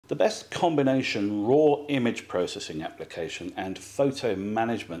The best combination raw image processing application and photo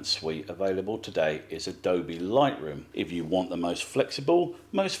management suite available today is Adobe Lightroom. If you want the most flexible,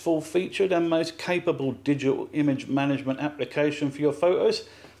 most full-featured and most capable digital image management application for your photos,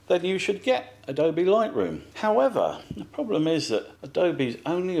 then you should get Adobe Lightroom. However, the problem is that Adobe is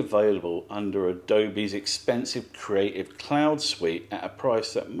only available under Adobe's expensive Creative Cloud suite at a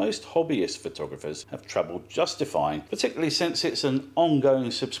price that most hobbyist photographers have trouble justifying, particularly since it's an ongoing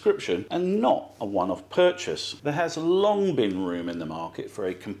subscription and not a one-off purchase. There has long been room in the market for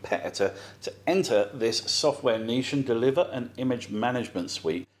a competitor to enter this software niche and deliver an image management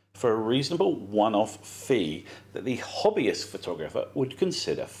suite for a reasonable one-off fee that the hobbyist photographer would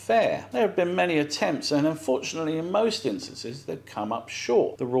consider fair. There have been many attempts, and unfortunately in most instances they've come up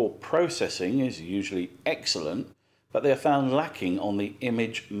short. The raw processing is usually excellent, but they are found lacking on the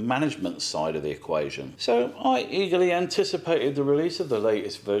image management side of the equation. So I eagerly anticipated the release of the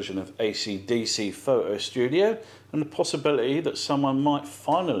latest version of ACDSee Photo Studio and the possibility that someone might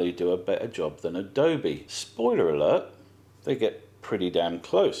finally do a better job than Adobe. Spoiler alert, they get pretty damn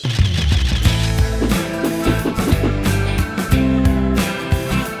close. The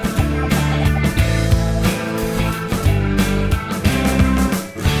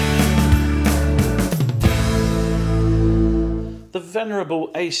venerable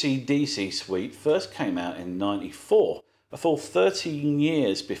ACDSee suite first came out in '94, a full 13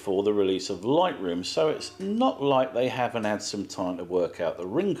 years before the release of Lightroom, so it's not like they haven't had some time to work out the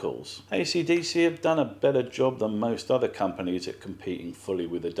wrinkles. ACDSee have done a better job than most other companies at competing fully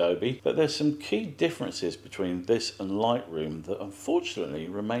with Adobe, but there's some key differences between this and Lightroom that unfortunately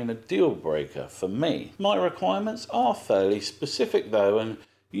remain a deal breaker for me. My requirements are fairly specific though, and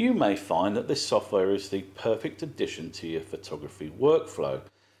you may find that this software is the perfect addition to your photography workflow.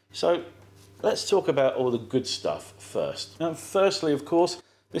 So let's talk about all the good stuff first. Now, firstly, of course,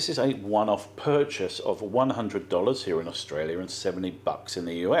 this is a one-off purchase of $100 here in Australia and $70 in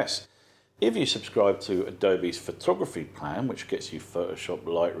the US. If you subscribe to Adobe's photography plan, which gets you Photoshop,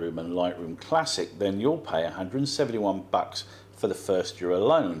 Lightroom and Lightroom Classic, then you'll pay $171 for the first year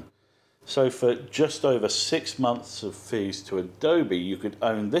alone. So for just over 6 months of fees to Adobe, you could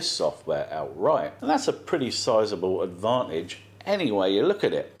own this software outright. And that's a pretty sizable advantage any way you look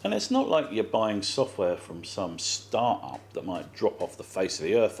at it. And it's not like you're buying software from some startup that might drop off the face of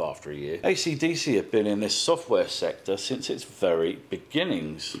the earth after a year. ACDSee have been in this software sector since its very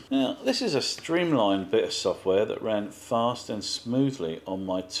beginnings. Now, this is a streamlined bit of software that ran fast and smoothly on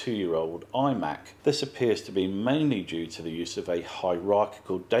my 2-year-old iMac. This appears to be mainly due to the use of a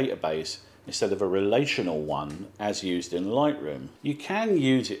hierarchical database instead of a relational one as used in Lightroom. You can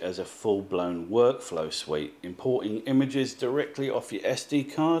use it as a full-blown workflow suite, importing images directly off your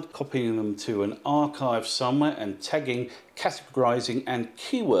SD card, copying them to an archive somewhere and tagging, categorizing and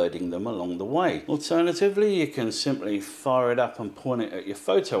keywording them along the way. Alternatively, you can simply fire it up and point it at your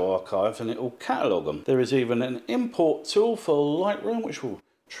photo archives and it will catalog them. There is even an import tool for Lightroom which will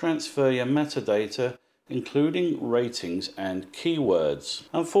transfer your metadata, including ratings and keywords.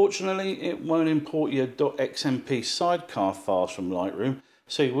 Unfortunately, it won't import your .xmp sidecar files from Lightroom,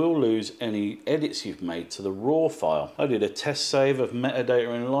 so you will lose any edits you've made to the raw file. I did a test save of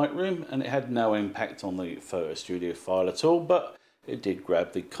metadata in Lightroom and it had no impact on the Photo Studio file at all, but it did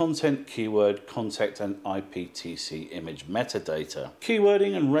grab the content, keyword, contact and IPTC image metadata.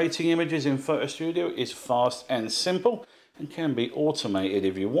 Keywording and rating images in Photo Studio is fast and simple and can be automated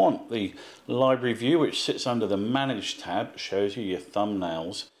if you want. The library view, which sits under the Manage tab, shows you your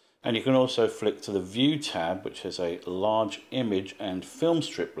thumbnails, and you can also flick to the View tab, which has a large image and film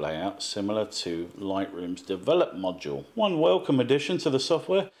strip layout similar to Lightroom's Develop module. One welcome addition to the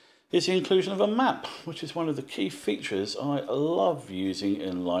software is the inclusion of a map, which is one of the key features I love using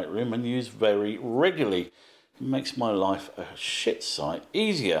in Lightroom and use very regularly. It makes my life a shit sight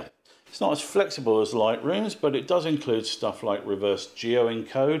easier. It's not as flexible as Lightroom's, but it does include stuff like reverse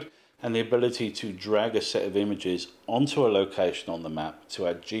geoencode and the ability to drag a set of images onto a location on the map to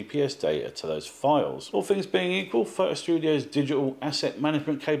add GPS data to those files. All things being equal, Photo Studio's digital asset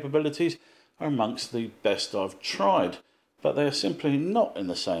management capabilities are amongst the best I've tried, but they are simply not in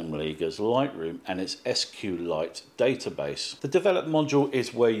the same league as Lightroom and its SQLite database. The Develop module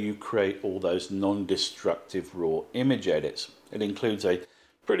is where you create all those non-destructive raw image edits. It includes a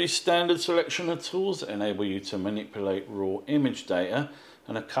pretty standard selection of tools that enable you to manipulate raw image data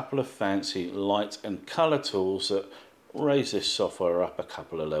and a couple of fancy light and color tools that raise this software up a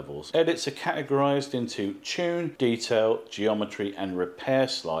couple of levels. Edits are categorized into tune, detail, geometry and repair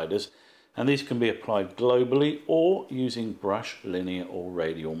sliders, and these can be applied globally or using brush, linear or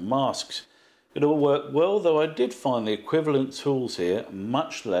radial masks. It all worked well, though I did find the equivalent tools here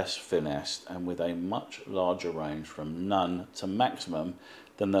much less finessed and with a much larger range from none to maximum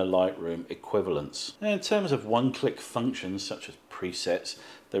than their Lightroom equivalents. Now, in terms of one-click functions such as presets,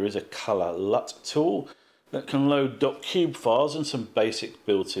 there is a color LUT tool that can load .cube files and some basic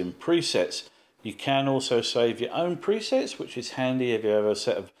built-in presets. You can also save your own presets, which is handy if you have a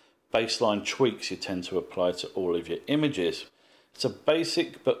set of baseline tweaks you tend to apply to all of your images. It's a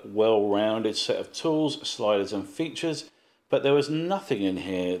basic but well-rounded set of tools, sliders and features, but there was nothing in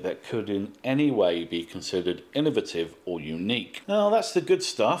here that could in any way be considered innovative or unique. Now that's the good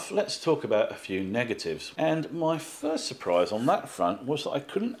stuff. Let's talk about a few negatives. And my first surprise on that front was that I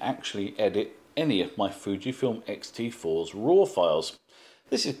couldn't actually edit any of my Fujifilm X-T4's RAW files.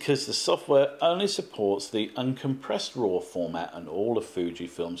 This is because the software only supports the uncompressed RAW format on all of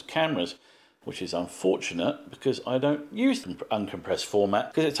Fujifilm's cameras, which is unfortunate because I don't use the uncompressed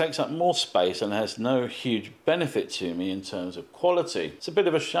format because it takes up more space and has no huge benefit to me in terms of quality. It's a bit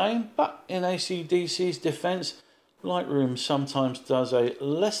of a shame, but in ACDSee's defense, Lightroom sometimes does a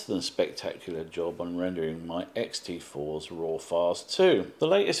less than spectacular job on rendering my X-T4's RAW files too. The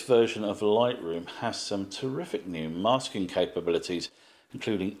latest version of Lightroom has some terrific new masking capabilities,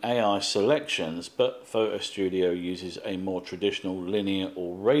 including AI selections, but Photo Studio uses a more traditional linear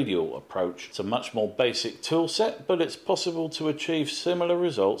or radial approach. It's a much more basic tool set, but it's possible to achieve similar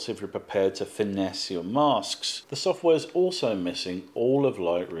results if you're prepared to finesse your masks. The software is also missing all of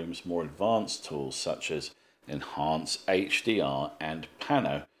Lightroom's more advanced tools such as Enhance, HDR and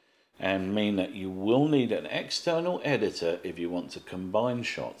Pano, and mean that you will need an external editor if you want to combine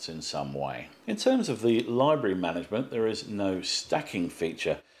shots in some way. In terms of the library management, there is no stacking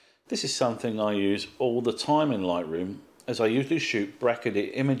feature. This is something I use all the time in Lightroom, as I usually shoot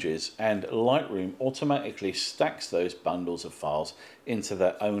bracketed images and Lightroom automatically stacks those bundles of files into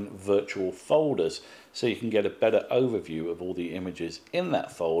their own virtual folders, so you can get a better overview of all the images in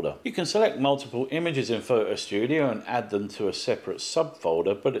that folder. You can select multiple images in Photo Studio and add them to a separate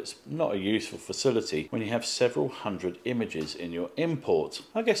subfolder, but it's not a useful facility when you have several hundred images in your import.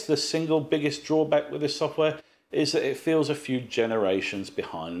 I guess the single biggest drawback with this software is that it feels a few generations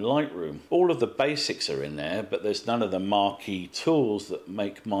behind Lightroom. All of the basics are in there, but there's none of the marquee tools that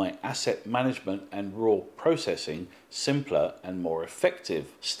make my asset management and raw processing simpler and more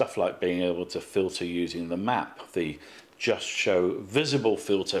effective. Stuff like being able to filter using the map, the just show visible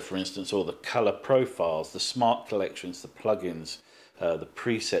filter for instance, or the color profiles, the smart collections, the plugins, the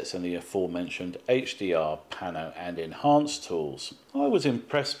presets and the aforementioned HDR, Pano and Enhance tools. I was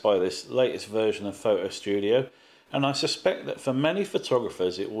impressed by this latest version of Photo Studio, and I suspect that for many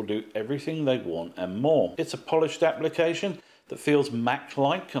photographers it will do everything they want and more. It's a polished application that feels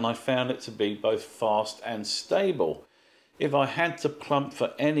Mac-like, and I found it to be both fast and stable. If I had to plump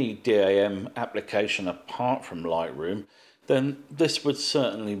for any DAM application apart from Lightroom, then this would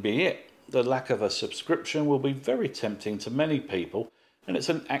certainly be it. The lack of a subscription will be very tempting to many people, and it's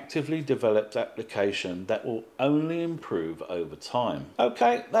an actively developed application that will only improve over time.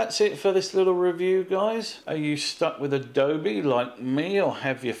 Okay, that's it for this little review, guys. Are you stuck with Adobe like me, or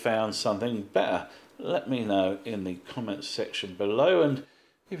have you found something better? Let me know in the comments section below, and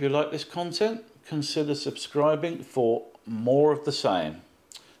if you like this content, consider subscribing for more of the same.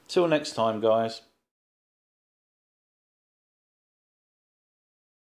 Till next time, guys.